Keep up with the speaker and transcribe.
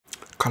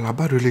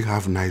Calabar really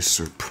have nice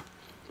soup.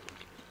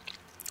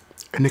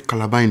 Any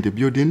Calabar in the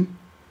building?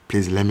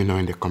 Please let me know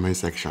in the comment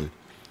section.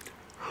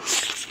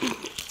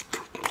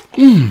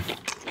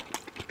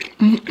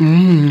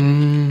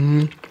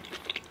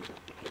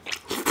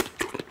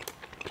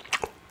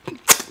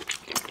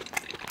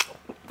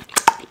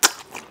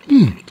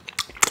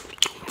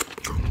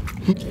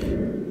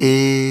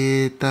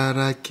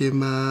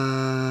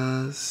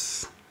 Itadakimasu.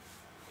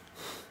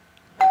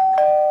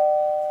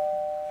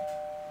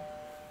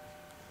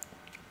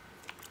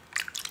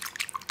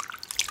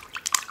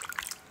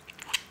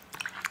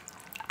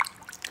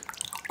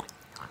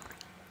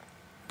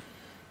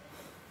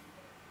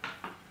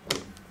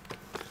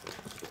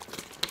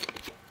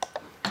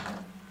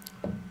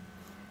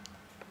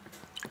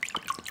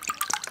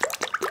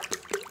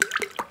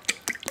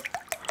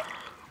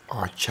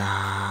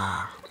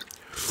 Ocha.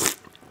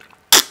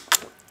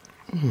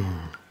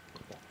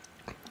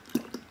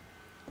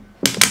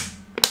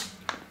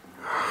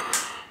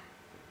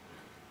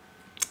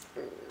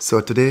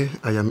 So today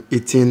I am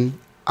eating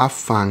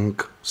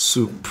Afang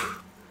soup.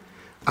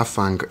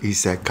 Afang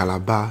is a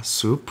Calabar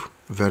soup,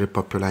 very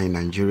popular in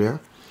Nigeria.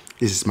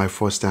 This is my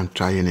first time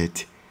trying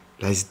it.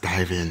 Let's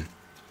dive in.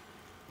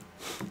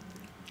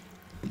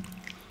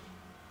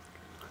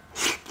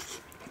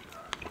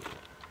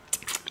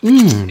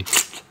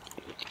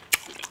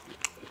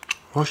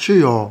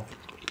 Oshiyo.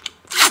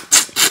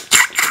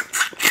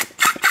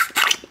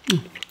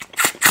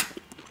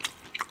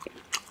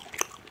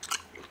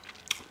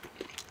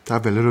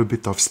 Have a little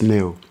bit of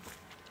snail.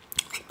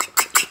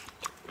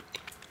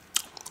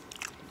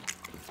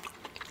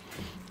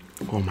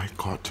 Oh my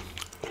God.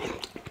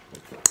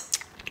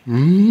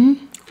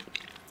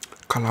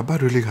 Calabar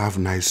really have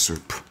nice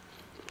soup.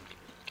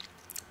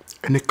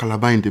 Any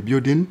Calabar in the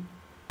building?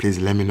 Please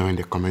let me know in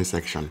the comment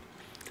section.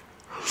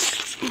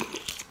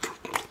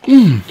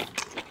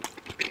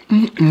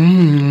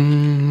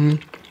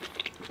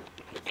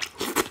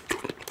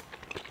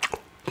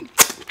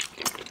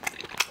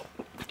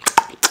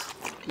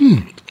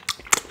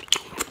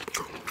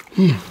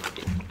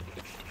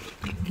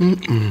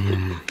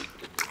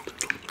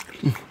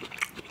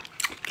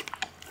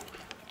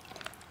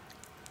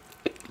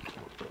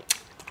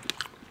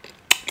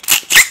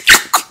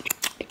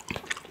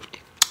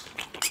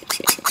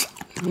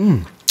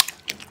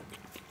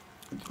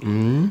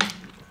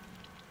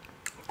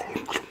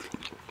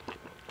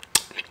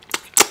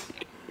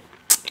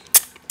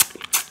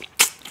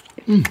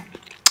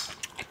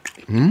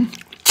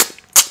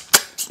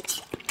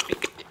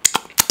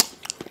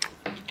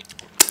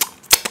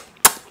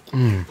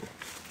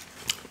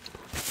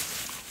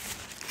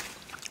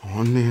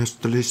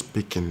 Honestly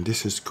speaking,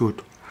 this is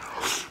good.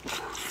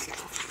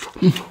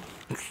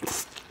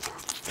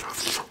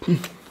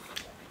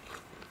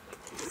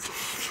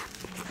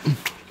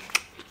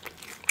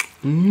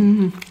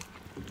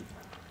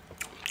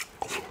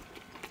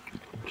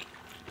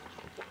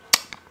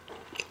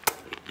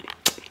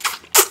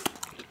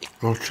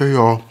 I'll show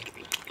y'all.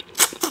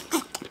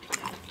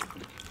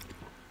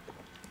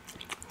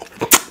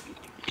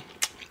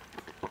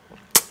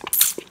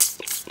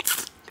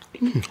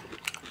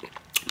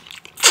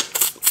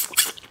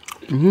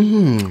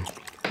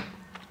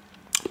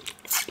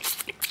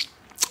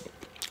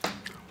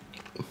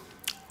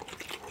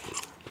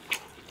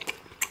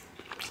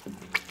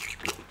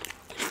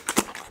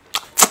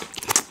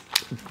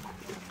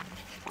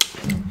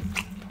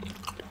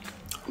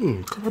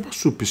 Calabar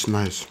soup is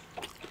nice.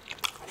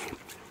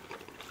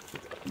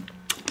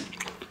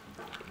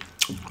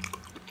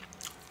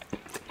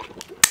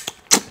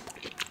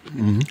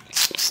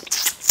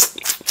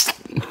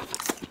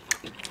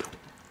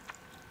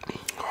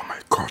 Oh my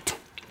God.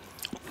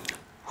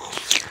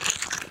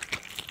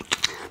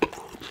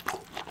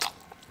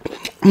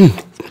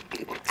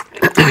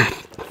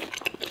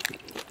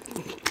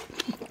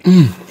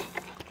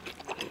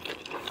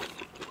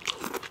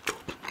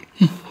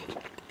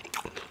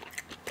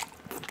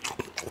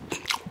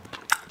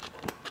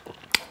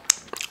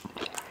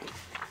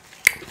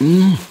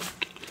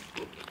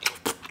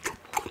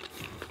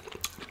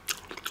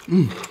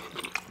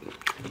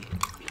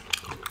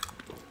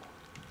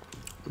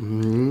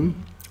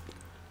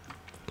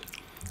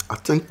 I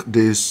think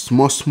the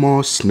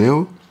small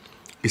snail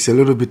is a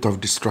little bit of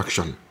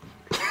distraction.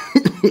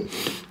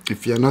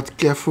 If you're not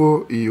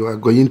careful, you are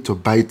going to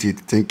bite it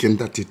thinking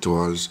that it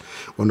was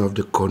one of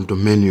the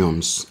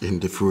condominiums in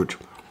the food.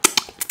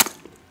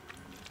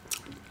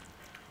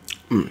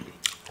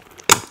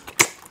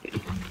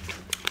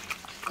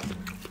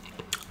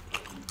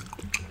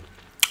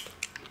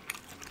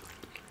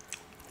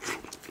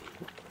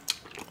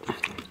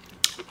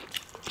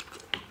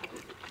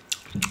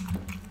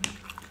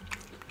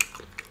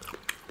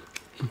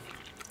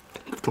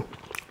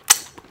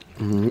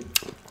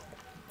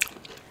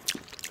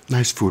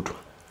 Nice food.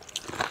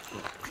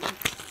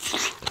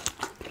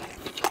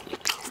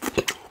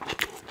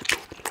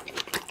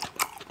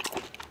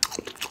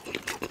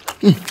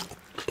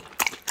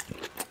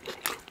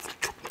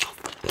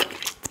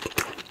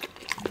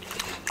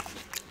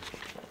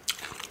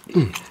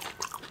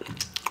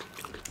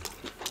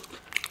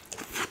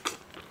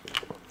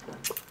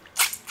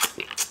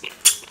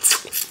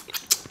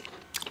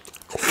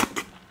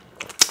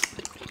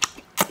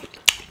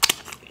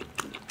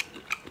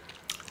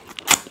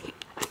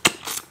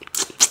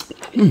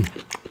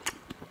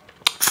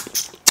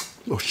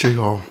 I'll show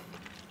you all.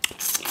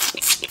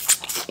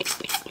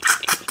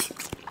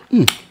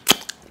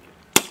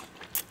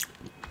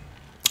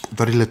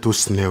 Very little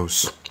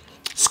snails.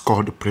 It's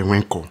called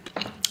periwinkle.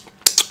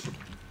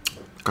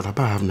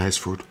 Calabar have nice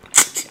food.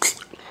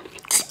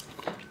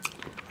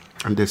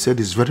 And they said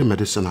it's very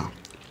medicinal.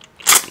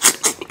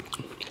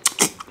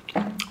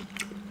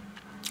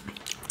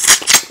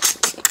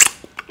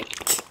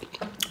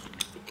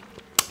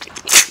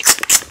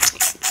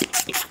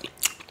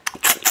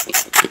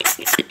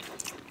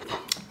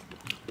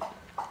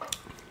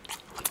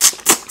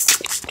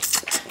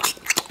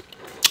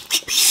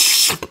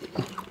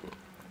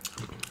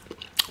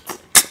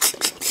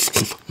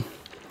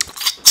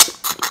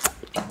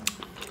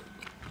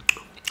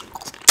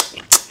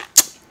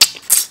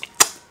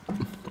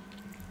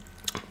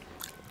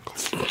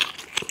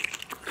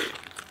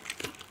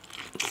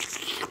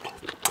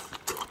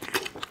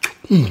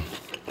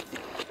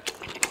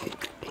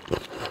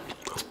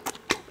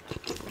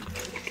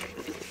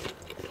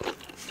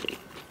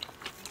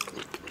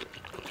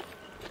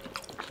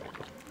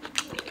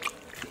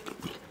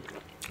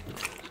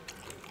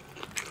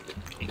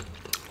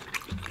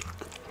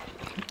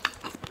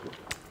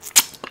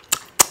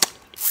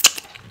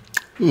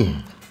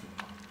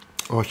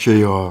 I'll show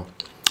you all.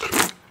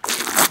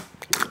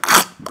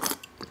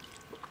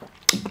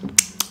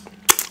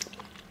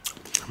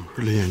 I'm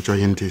really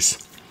enjoying this.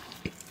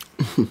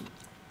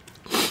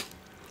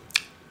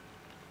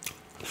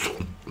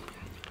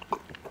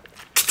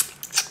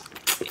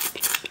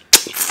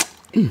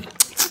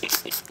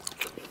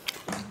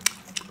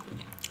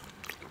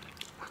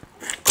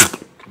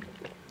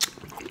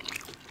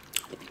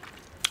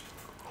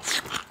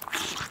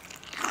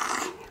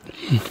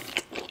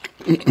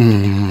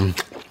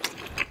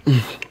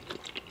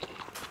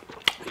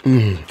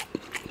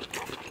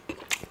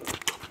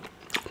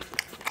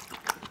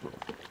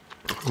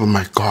 Oh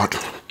my God.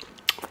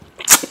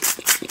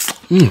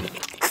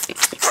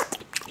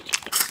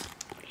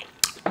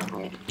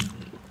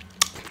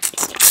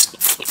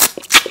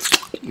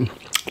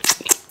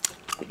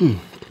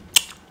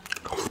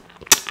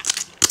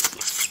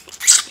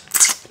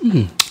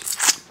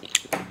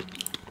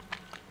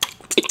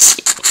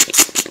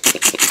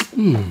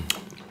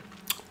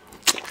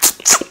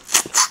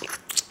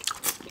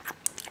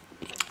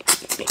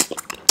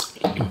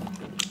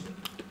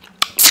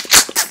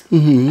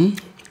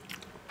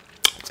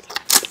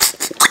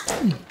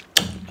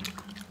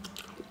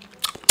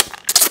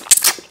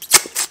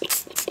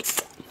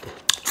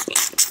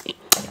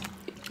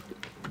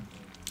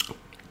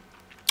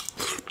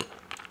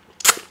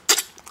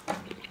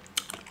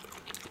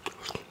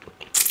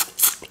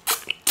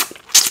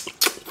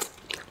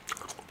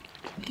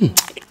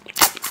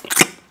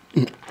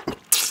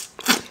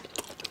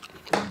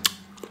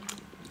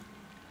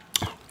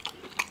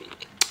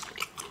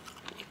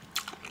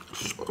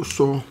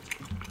 So,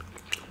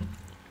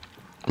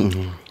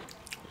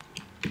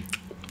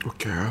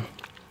 okay,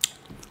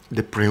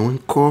 the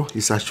periwinkle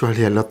is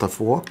actually a lot of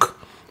work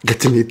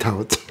getting it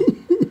out.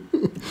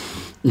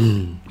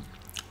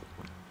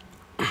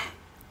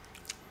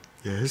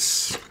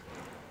 Yes,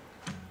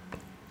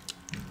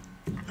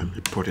 let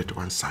me put it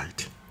one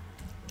side.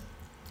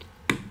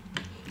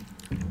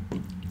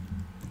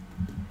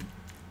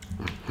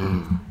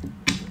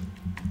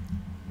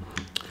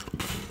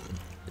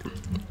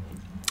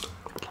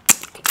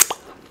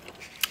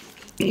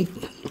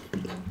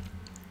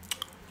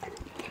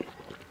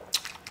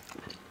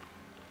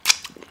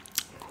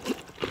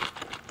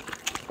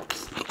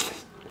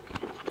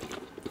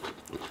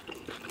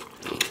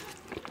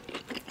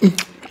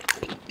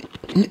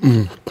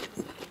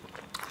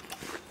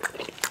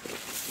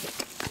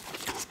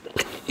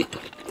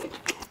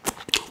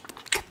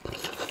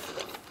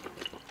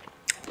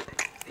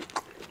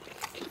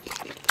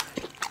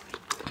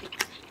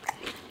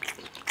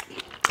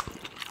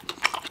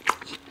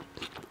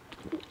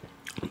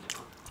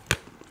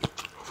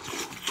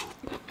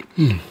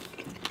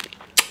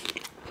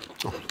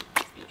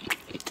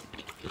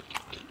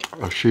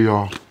 I'll show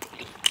y'all.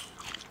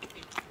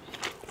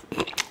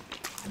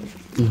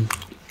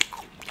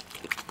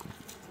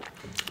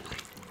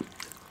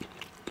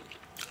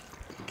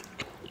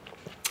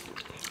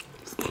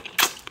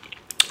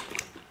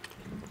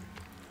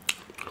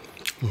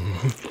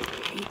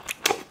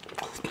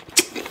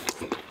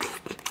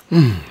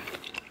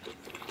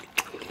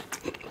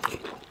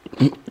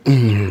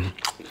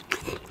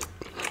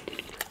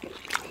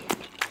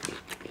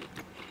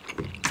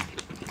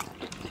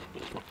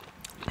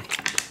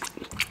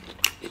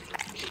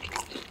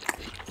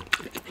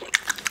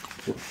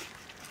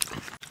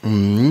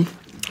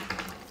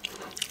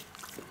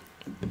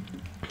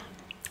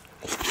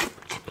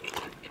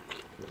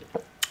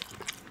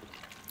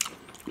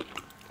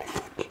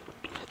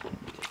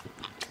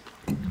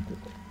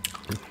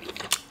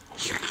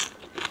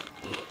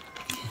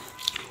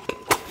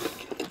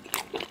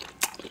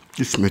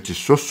 This meat is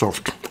so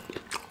soft.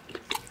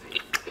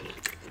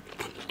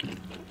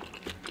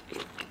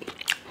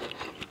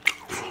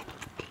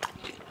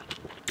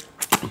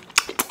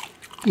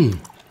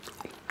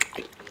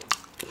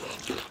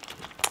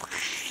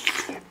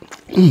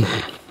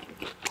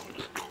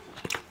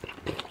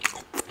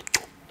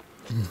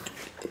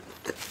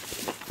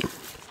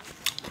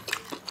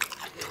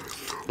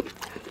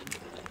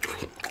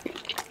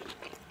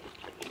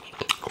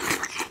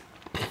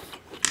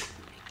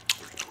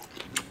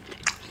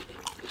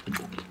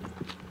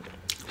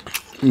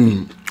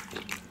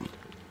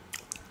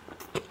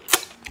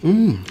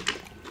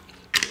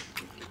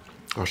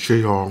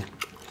 Oshio,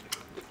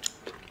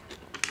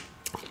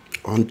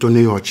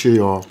 Anthony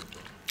Oshio,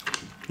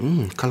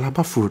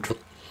 Calabar food.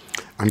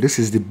 And this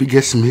is the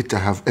biggest meat I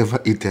have ever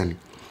eaten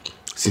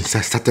since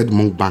I started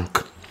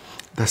Mukbang.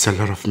 That's a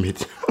lot of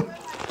meat.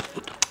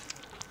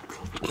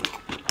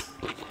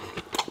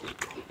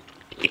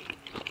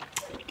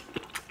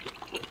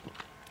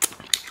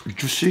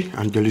 Juicy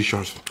and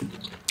delicious.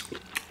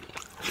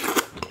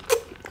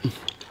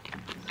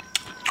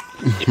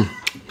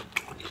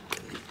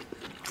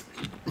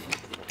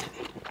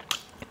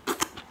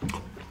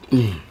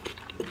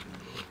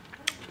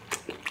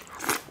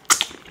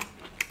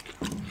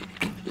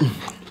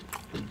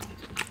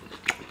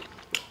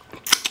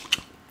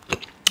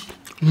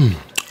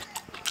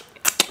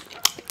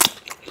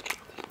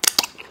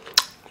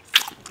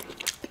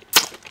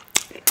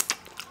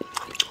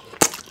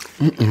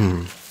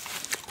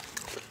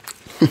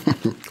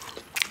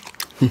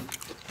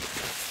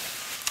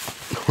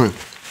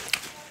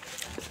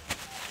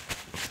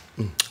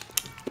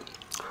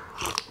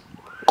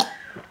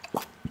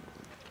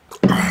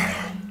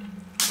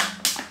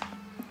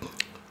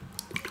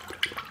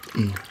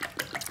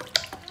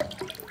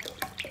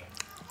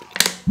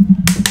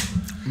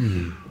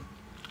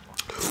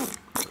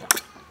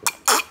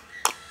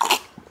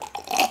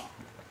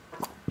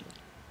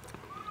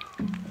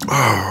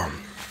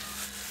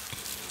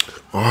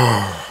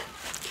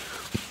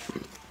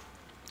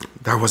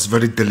 That was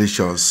very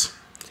delicious.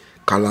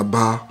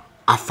 Calabar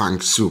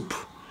Afang soup,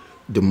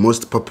 the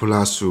most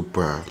popular soup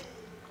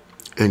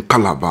in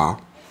Calabar,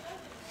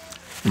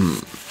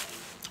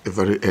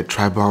 a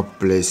tribal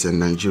place in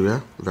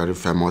Nigeria, very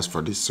famous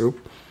for this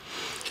soup.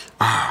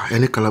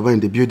 Any Calabar in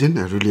the building?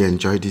 I really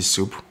enjoyed this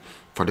soup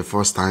for the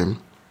first time,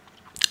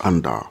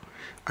 and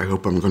I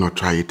hope I'm gonna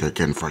try it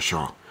again for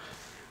sure.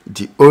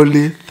 The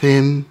only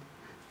thing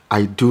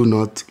I do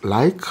not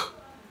like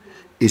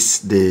is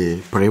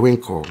the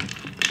periwinkle.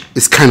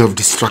 It's kind of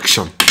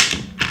distraction.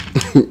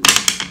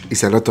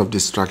 It's a lot of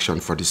distraction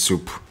for the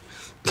soup.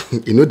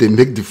 You know, they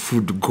make the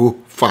food go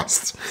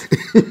fast.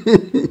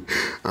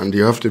 And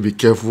you have to be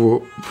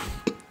careful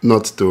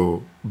not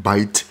to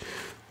bite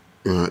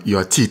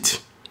your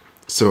teeth.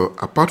 So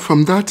apart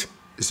from that,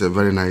 it's a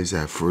very nice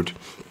food.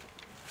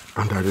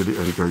 And I really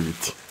enjoy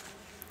it.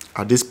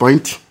 At this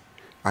point,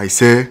 I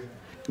say,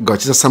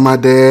 Gochisa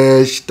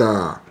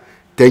Samadeshta.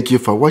 Thank you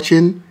for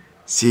watching.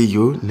 See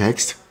you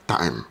next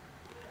time.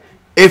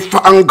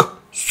 Afang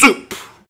soup.